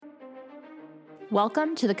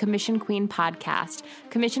Welcome to the Commission Queen podcast.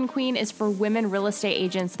 Commission Queen is for women real estate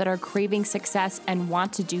agents that are craving success and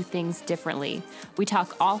want to do things differently. We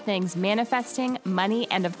talk all things manifesting,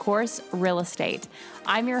 money, and of course, real estate.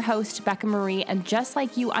 I'm your host, Becca Marie, and just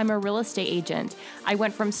like you, I'm a real estate agent. I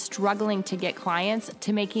went from struggling to get clients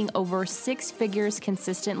to making over 6 figures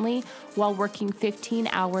consistently while working 15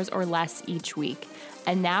 hours or less each week.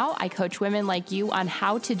 And now I coach women like you on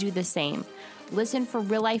how to do the same. Listen for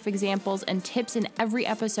real-life examples and tips in every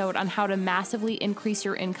episode on how to massively increase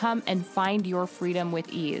your income and find your freedom with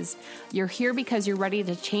ease. You're here because you're ready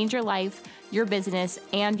to change your life, your business,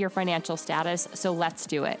 and your financial status, so let's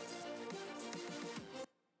do it.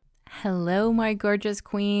 Hello, my gorgeous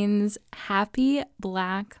queens. Happy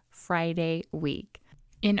Black Friday week.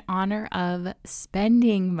 In honor of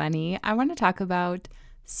spending money, I want to talk about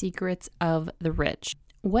secrets of the rich.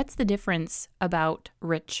 What's the difference about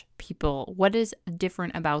rich people? What is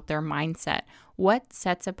different about their mindset? What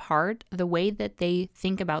sets apart the way that they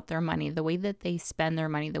think about their money, the way that they spend their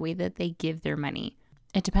money, the way that they give their money?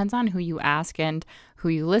 It depends on who you ask and who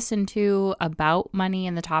you listen to about money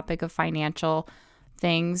and the topic of financial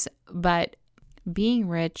things. But being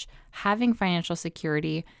rich, having financial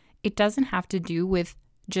security, it doesn't have to do with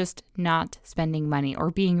just not spending money or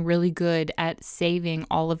being really good at saving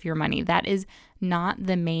all of your money. That is not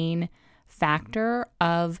the main factor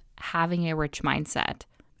of having a rich mindset.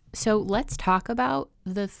 So let's talk about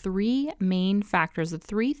the 3 main factors, the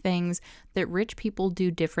 3 things that rich people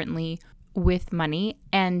do differently with money.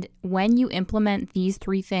 And when you implement these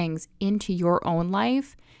 3 things into your own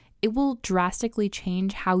life, it will drastically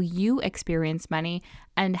change how you experience money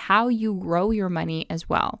and how you grow your money as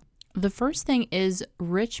well. The first thing is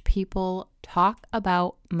rich people talk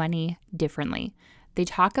about money differently. They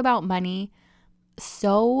talk about money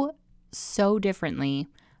so differently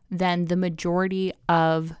than the majority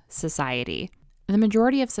of society. The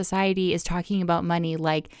majority of society is talking about money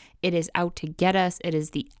like it is out to get us, it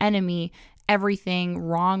is the enemy, everything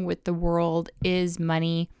wrong with the world is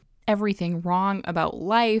money, everything wrong about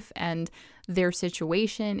life and their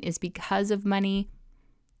situation is because of money.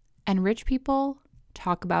 And rich people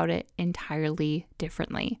talk about it entirely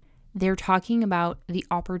differently. They're talking about the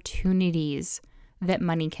opportunities that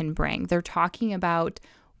money can bring. They're talking about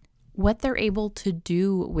what they're able to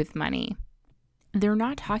do with money. They're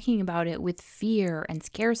not talking about it with fear and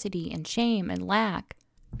scarcity and shame and lack.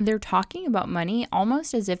 They're talking about money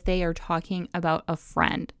almost as if they are talking about a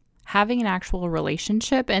friend, having an actual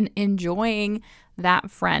relationship and enjoying that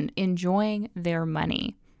friend, enjoying their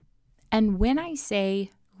money. And when I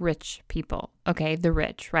say rich people, okay, the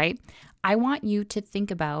rich, right? I want you to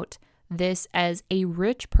think about this as a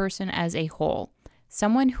rich person as a whole,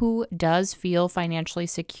 someone who does feel financially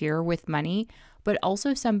secure with money, but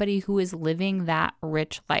also somebody who is living that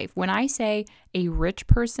rich life. When I say a rich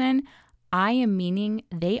person, I am meaning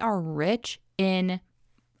they are rich in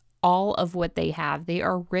all of what they have. They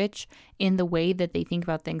are rich in the way that they think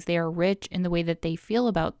about things. They are rich in the way that they feel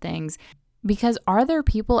about things. Because are there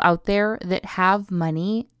people out there that have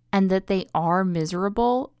money and that they are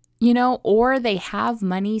miserable, or they have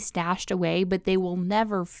money stashed away, but they will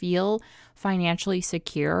never feel financially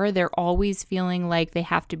secure? They're always feeling like they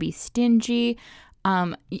have to be stingy.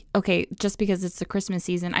 Okay, just because it's the Christmas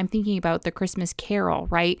season, I'm thinking about the Christmas Carol,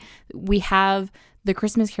 right? We have the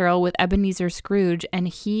Christmas Carol with Ebenezer Scrooge, and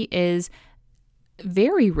he is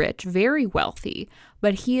very rich, very wealthy,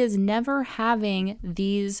 but he is never having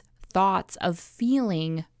these thoughts of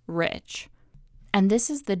feeling rich. And this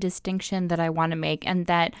is the distinction that I want to make and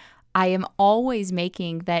that I am always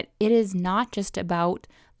making, that it is not just about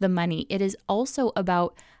the money. It is also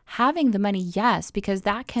about having the money, yes, because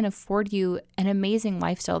that can afford you an amazing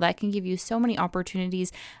lifestyle. That can give you so many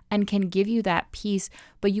opportunities and can give you that peace.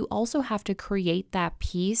 But you also have to create that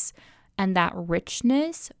peace and that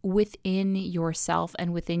richness within yourself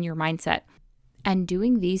and within your mindset. And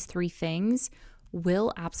doing these 3 things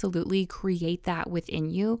will absolutely create that within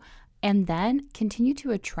you and then continue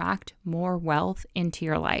to attract more wealth into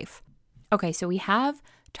your life. Okay, so we have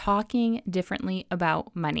talking differently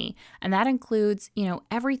about money, and that includes,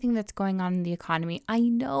 everything that's going on in the economy. I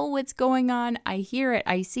know what's going on. I hear it.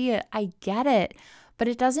 I see it. I get it. But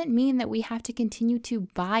it doesn't mean that we have to continue to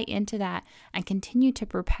buy into that and continue to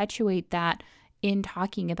perpetuate that in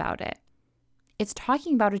talking about it. It's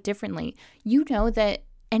talking about it differently. You know that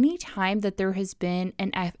anytime that there has been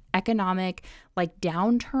an economic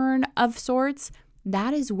downturn of sorts,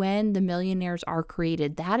 that is when the millionaires are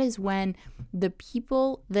created. That is when the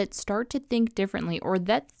people that start to think differently or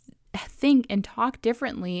that think and talk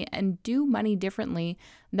differently and do money differently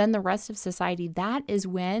than the rest of society, that is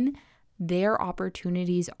when their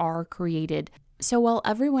opportunities are created. So while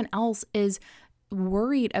everyone else is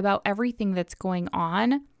worried about everything that's going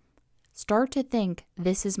on, start to think,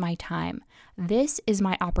 this is my time. This is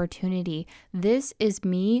my opportunity. This is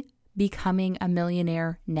me becoming a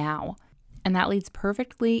millionaire now. And that leads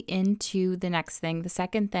perfectly into the next thing. The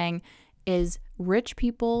second thing is rich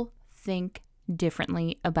people think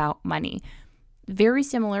differently about money. Very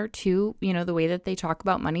similar to, the way that they talk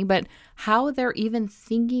about money, but how they're even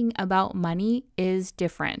thinking about money is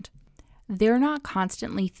different. They're not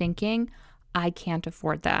constantly thinking, I can't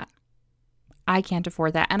afford that. I can't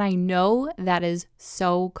afford that. And I know that is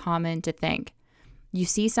so common to think. You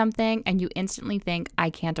see something and you instantly think, I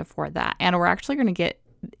can't afford that. And we're actually going to get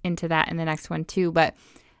into that in the next one too. But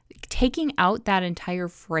taking out that entire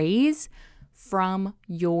phrase from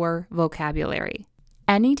your vocabulary.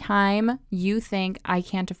 Anytime you think, I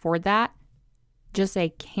can't afford that, just say,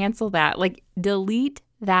 cancel that. Like, delete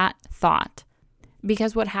that thought.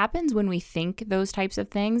 Because what happens when we think those types of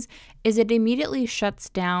things is it immediately shuts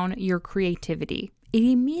down your creativity. It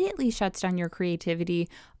immediately shuts down your creativity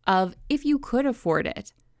of if you could afford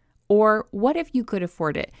it, or what if you could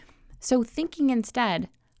afford it. So thinking instead,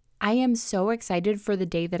 I am so excited for the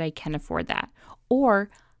day that I can afford that. Or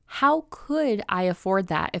how could I afford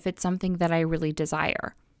that if it's something that I really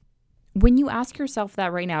desire? When you ask yourself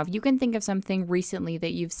that right now, if you can think of something recently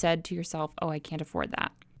that you've said to yourself, oh, I can't afford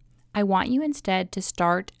that. I want you instead to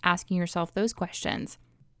start asking yourself those questions.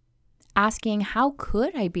 Asking, how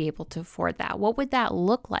could I be able to afford that? What would that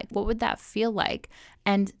look like? What would that feel like?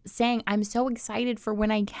 And saying, I'm so excited for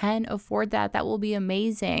when I can afford that. That will be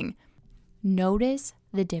amazing. Notice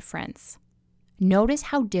the difference. Notice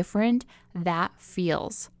how different that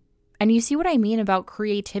feels. And you see what I mean about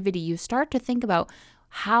creativity. You start to think about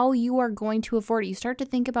how you are going to afford it. You start to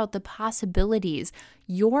think about the possibilities.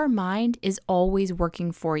 Your mind is always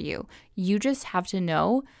working for you. You just have to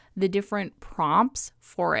know the different prompts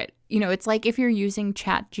for it. It's like if you're using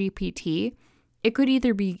ChatGPT, it could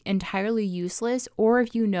either be entirely useless, or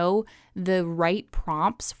if you know the right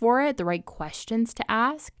prompts for it, the right questions to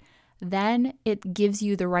ask, then it gives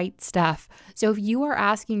you the right stuff. So if you are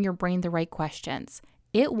asking your brain the right questions,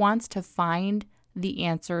 it wants to find the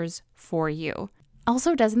answers for you.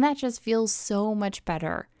 Also, doesn't that just feel so much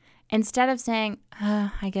better? Instead of saying,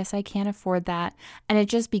 I guess I can't afford that, and it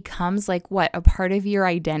just becomes like a part of your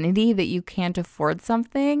identity that you can't afford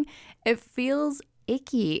something, it feels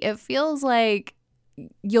icky. It feels like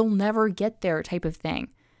you'll never get there type of thing.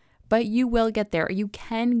 But you will get there. You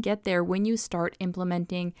can get there when you start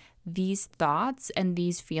implementing these thoughts and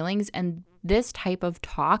these feelings and this type of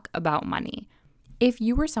talk about money. If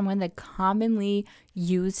you were someone that commonly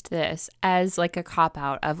used this as like a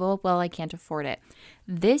cop-out of, oh, well, I can't afford it,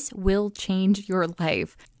 this will change your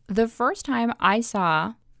life. The first time I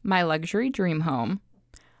saw my luxury dream home,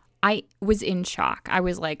 I was in shock. I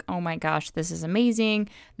was like, oh my gosh, this is amazing.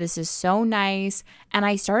 This is so nice. And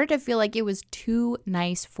I started to feel like it was too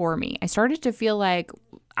nice for me. I started to feel like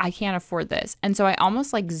I can't afford this. And so I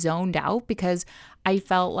almost like zoned out because I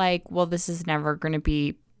felt like, well, this is never going to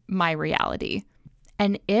be my reality.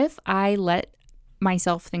 And if I let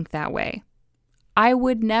myself think that way, I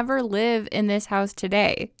would never live in this house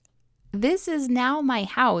today. This is now my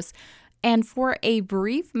house. And for a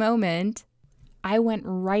brief moment, I went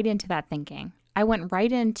right into that thinking. I went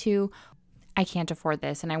right into, I can't afford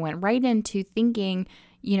this. And I went right into thinking,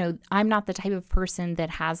 I'm not the type of person that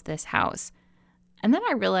has this house. And then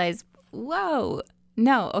I realized, whoa,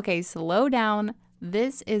 no, okay, slow down.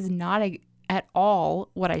 This is not at all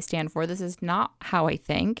what I stand for. This is not how I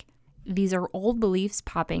think. These are old beliefs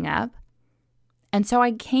popping up. And so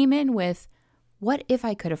I came in with, what if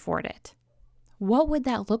I could afford it? What would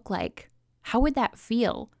that look like? How would that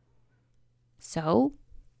feel? So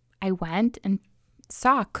I went and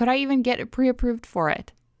saw, could I even get pre-approved for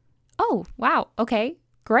it? Oh, wow. Okay,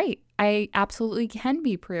 great. I absolutely can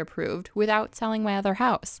be pre-approved without selling my other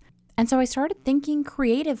house. And so I started thinking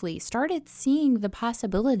creatively, started seeing the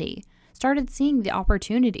possibility, started seeing the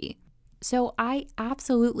opportunity. So I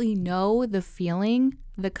absolutely know the feeling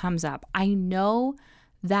that comes up. I know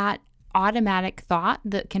that automatic thought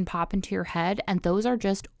that can pop into your head, and those are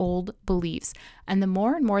just old beliefs. And the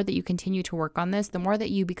more and more that you continue to work on this, the more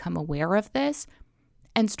that you become aware of this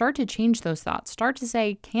and start to change those thoughts, start to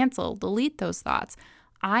say, cancel, delete those thoughts.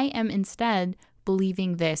 I am instead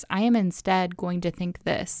believing this. I am instead going to think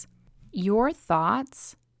this. Your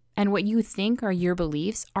thoughts and what you think are your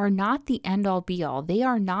beliefs are not the end all be all. They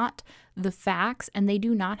are not the facts, and they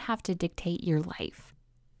do not have to dictate your life.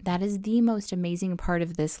 That is the most amazing part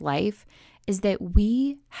of this life, is that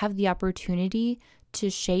we have the opportunity to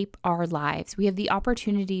shape our lives. We have the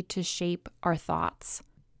opportunity to shape our thoughts.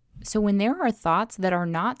 So when there are thoughts that are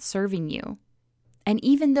not serving you, and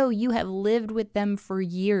even though you have lived with them for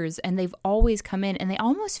years and they've always come in and they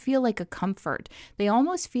almost feel like a comfort, they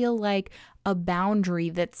almost feel like a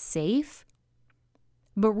boundary that's safe,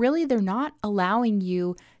 but really they're not allowing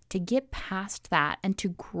you to get past that and to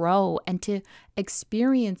grow and to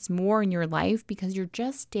experience more in your life because you're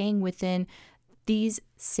just staying within these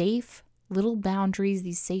safe little boundaries,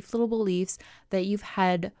 these safe little beliefs that you've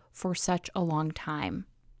had for such a long time.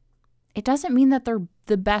 It doesn't mean that they're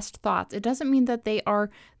the best thoughts. It doesn't mean that they are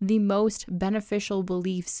the most beneficial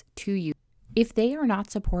beliefs to you. If they are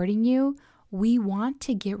not supporting you, we want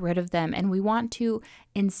to get rid of them and we want to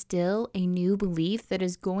instill a new belief that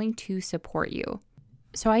is going to support you.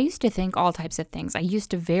 So I used to think all types of things. I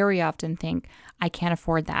used to very often think, I can't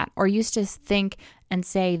afford that. Or used to think and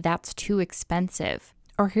say, that's too expensive.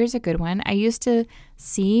 Or here's a good one. I used to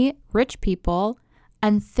see rich people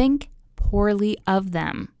and think poorly of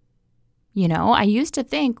them. I used to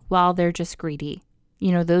think, well, they're just greedy.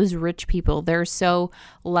 Those rich people, they're so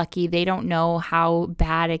lucky. They don't know how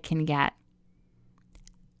bad it can get.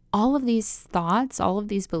 All of these thoughts, all of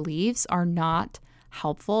these beliefs are not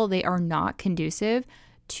helpful. They are not conducive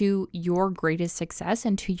to your greatest success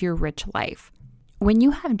and to your rich life. When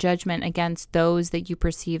you have judgment against those that you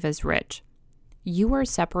perceive as rich, you are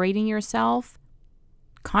separating yourself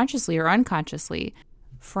consciously or unconsciously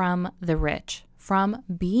from the rich, from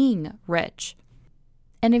being rich.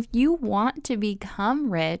 And if you want to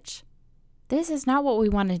become rich, this is not what we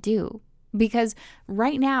want to do. Because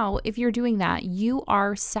right now, if you're doing that, you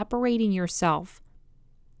are separating yourself,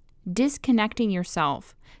 disconnecting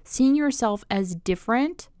yourself, seeing yourself as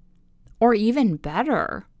different or even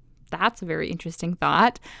better. That's a very interesting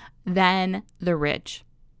thought than the rich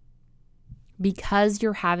because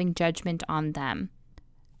you're having judgment on them.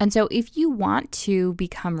 And so if you want to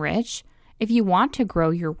become rich, if you want to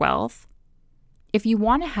grow your wealth, if you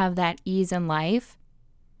want to have that ease in life,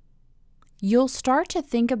 you'll start to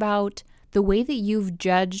think about the way that you've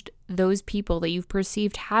judged those people that you've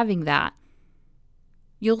perceived having that.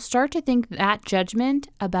 You'll start to think that judgment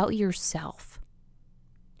about yourself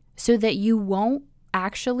so that you won't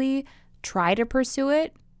actually try to pursue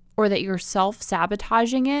it or that you're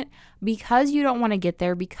self-sabotaging it because you don't want to get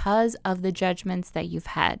there because of the judgments that you've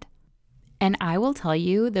had. And I will tell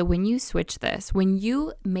you that when you switch this, when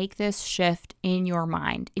you make this shift in your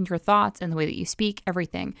mind, in your thoughts and the way that you speak,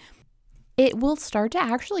 everything, it will start to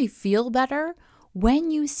actually feel better when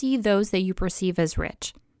you see those that you perceive as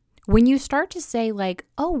rich. When you start to say like,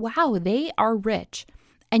 oh, wow, they are rich.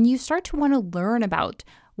 And you start to want to learn about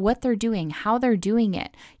what they're doing, how they're doing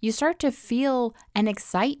it. You start to feel an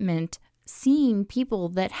excitement seeing people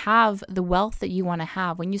that have the wealth that you want to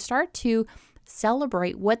have. When you start to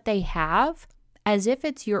celebrate what they have as if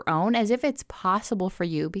it's your own, as if it's possible for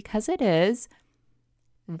you, because it is,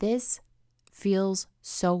 this feels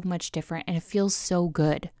so much different and it feels so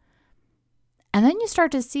good. And then you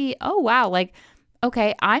start to see, oh, wow, like,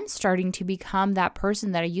 okay, I'm starting to become that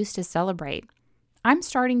person that I used to celebrate. I'm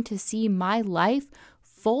starting to see my life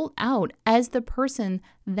fold out as the person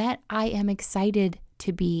that I am excited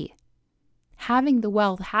to be. Having the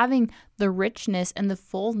wealth, having the richness and the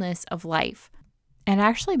fullness of life. And it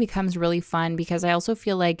actually becomes really fun because I also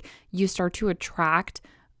feel like you start to attract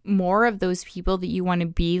more of those people that you want to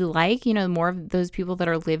be like, more of those people that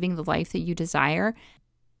are living the life that you desire.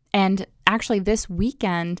 And actually this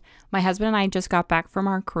weekend, my husband and I just got back from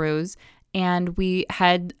our cruise and we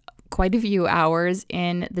had quite a few hours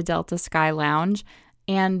in the Delta Sky Lounge.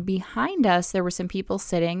 And behind us, there were some people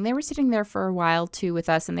sitting. They were sitting there for a while too with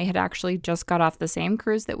us, and they had actually just got off the same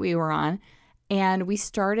cruise that we were on. And we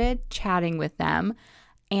started chatting with them,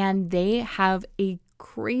 and they have a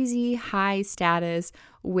crazy high status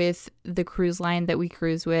with the cruise line that we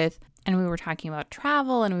cruise with. And we were talking about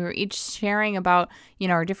travel, and we were each sharing about,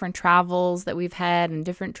 our different travels that we've had and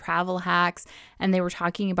different travel hacks. And they were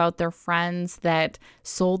talking about their friends that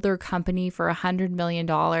sold their company for $100 million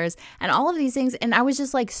and all of these things. And I was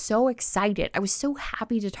just like so excited. I was so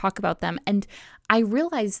happy to talk about them. And I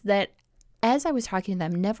realized that as I was talking to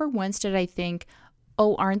them, never once did I think,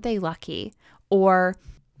 oh, aren't they lucky? Or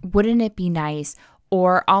wouldn't it be nice?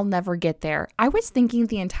 Or I'll never get there. I was thinking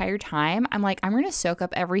the entire time, I'm like, I'm going to soak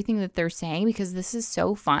up everything that they're saying because this is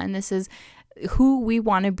so fun. This is who we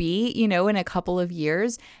want to be, in a couple of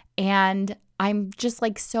years. And I'm just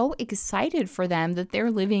like so excited for them that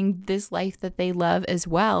they're living this life that they love as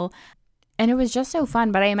well. And it was just so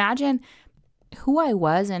fun. But I imagine who I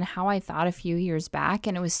was and how I thought a few years back,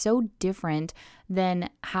 and it was so different than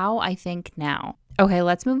how I think now. Okay,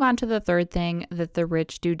 let's move on to the third thing that the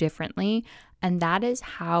rich do differently. and that is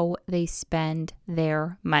how they spend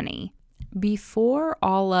their money. Before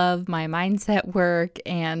all of my mindset work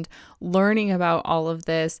and learning about all of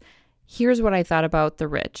this, here's what I thought about the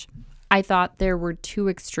rich. I thought there were two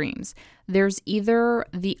extremes. There's either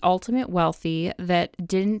the ultimate wealthy that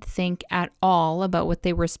didn't think at all about what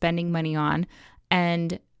they were spending money on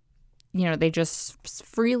and, they just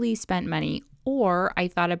freely spent money. Or I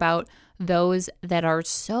thought about those that are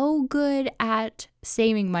so good at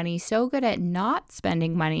saving money, so good at not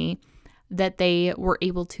spending money, that they were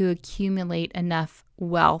able to accumulate enough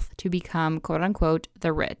wealth to become, quote unquote,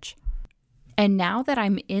 the rich. And now that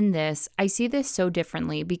I'm in this, I see this so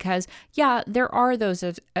differently because, yeah, there are those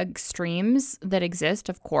extremes that exist,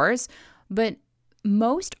 of course, but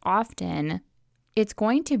most often it's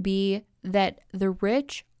going to be that the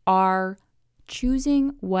rich are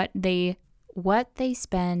choosing what they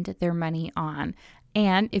spend their money on.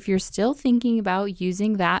 And if you're still thinking about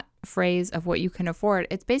using that phrase of what you can afford,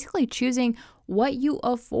 it's basically choosing what you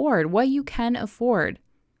afford, what you can afford.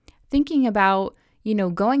 Thinking about,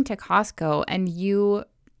 going to Costco and you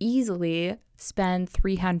easily spend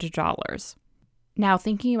 $300. Now,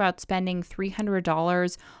 thinking about spending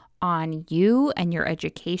 $300 on you and your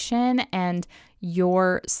education and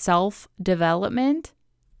your self-development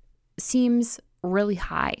seems really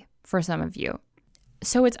high for some of you.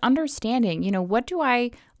 So it's understanding, what do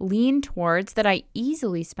I lean towards that I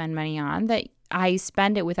easily spend money on, that I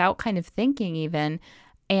spend it without kind of thinking even,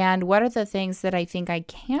 and what are the things that I think I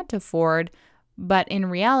can't afford, but in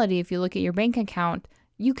reality, if you look at your bank account,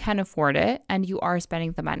 you can afford it and you are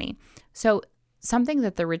spending the money. So something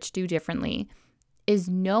that the rich do differently is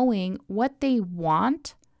knowing what they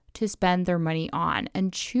want to spend their money on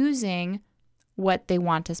and choosing what they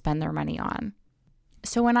want to spend their money on.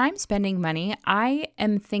 So when I'm spending money, I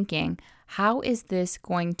am thinking, how is this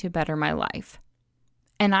going to better my life?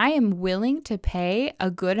 And I am willing to pay a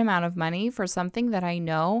good amount of money for something that I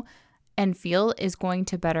know and feel is going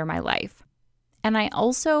to better my life. And I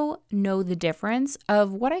also know the difference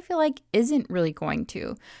of what I feel like isn't really going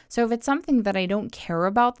to. So if it's something that I don't care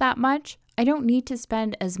about that much, I don't need to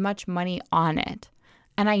spend as much money on it.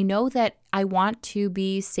 And I know that I want to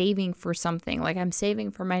be saving for something, like I'm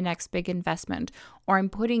saving for my next big investment, or I'm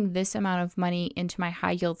putting this amount of money into my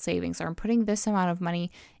high yield savings, or I'm putting this amount of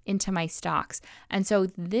money into my stocks. And so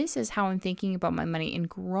this is how I'm thinking about my money and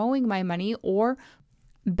growing my money or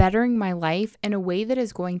bettering my life in a way that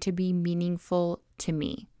is going to be meaningful to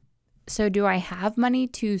me. So do I have money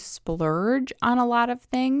to splurge on a lot of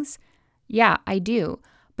things? Yeah, I do.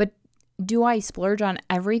 But do I splurge on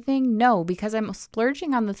everything? No, because I'm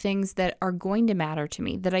splurging on the things that are going to matter to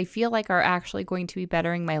me, that I feel like are actually going to be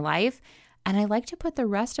bettering my life. And I like to put the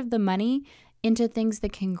rest of the money into things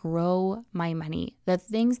that can grow my money, the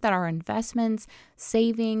things that are investments,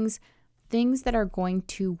 savings, things that are going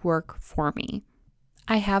to work for me.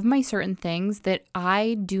 I have my certain things that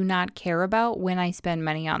I do not care about when I spend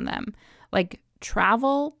money on them. Like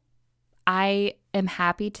travel, I am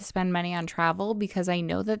happy to spend money on travel because I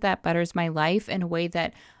know that that betters my life in a way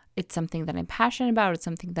that it's something that I'm passionate about, it's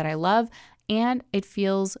something that I love, and it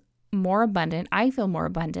feels more abundant. I feel more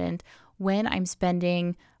abundant when I'm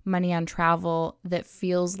spending money on travel that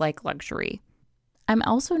feels like luxury. I'm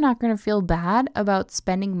also not going to feel bad about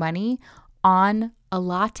spending money on a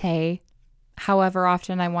latte however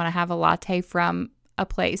often I want to have a latte from a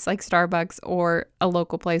place like Starbucks or a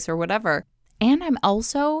local place or whatever. And I'm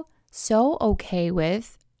also so okay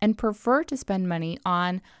with and prefer to spend money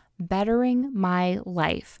on bettering my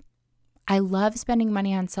life. I love spending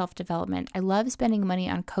money on self-development. I love spending money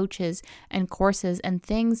on coaches and courses and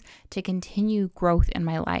things to continue growth in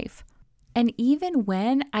my life. And even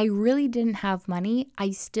when I really didn't have money,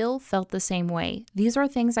 I still felt the same way. These are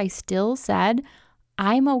things I still said,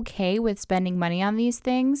 I'm okay with spending money on these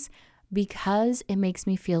things because it makes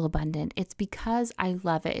me feel abundant. It's because I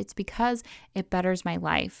love it. It's because it betters my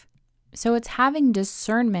life. So it's having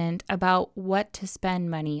discernment about what to spend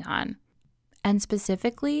money on. And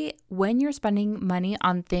specifically, when you're spending money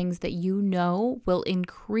on things that you know will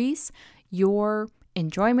increase your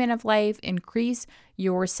enjoyment of life, increase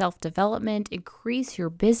your self-development, increase your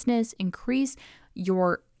business, increase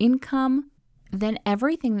your income, then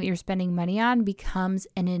everything that you're spending money on becomes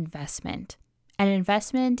an investment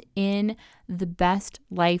in the best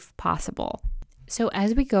life possible. So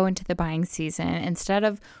as we go into the buying season, instead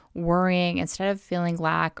of worrying, instead of feeling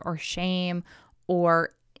lack or shame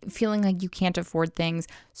or feeling like you can't afford things,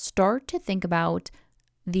 start to think about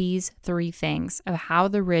these 3 things of how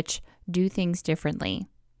the rich do things differently.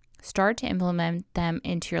 Start to implement them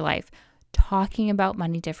into your life, talking about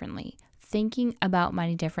money differently, thinking about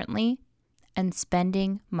money differently, and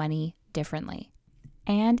spending money differently.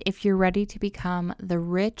 And if you're ready to become the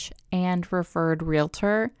Rich and Referred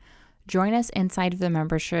Realtor, join us inside of the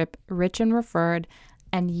membership, Rich and Referred,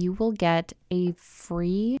 and you will get a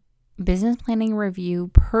free business planning review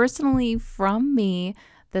personally from me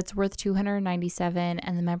that's worth $297,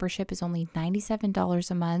 and the membership is only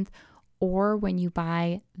 $97 a month. Or when you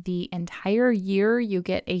buy the entire year, you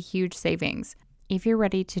get a huge savings. If you're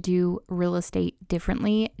ready to do real estate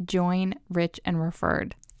differently, join Rich and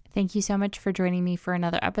Referred. Thank you so much for joining me for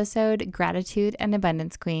another episode. Gratitude and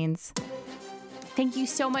abundance, queens. Thank you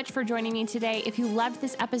so much for joining me today. If you loved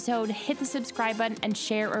this episode, hit the subscribe button and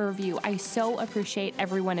share a review. I so appreciate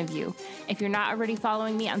every one of you. If you're not already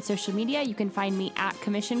following me on social media, you can find me at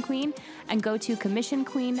Commission Queen and go to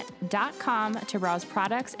commissionqueen.com to browse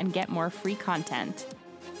products and get more free content.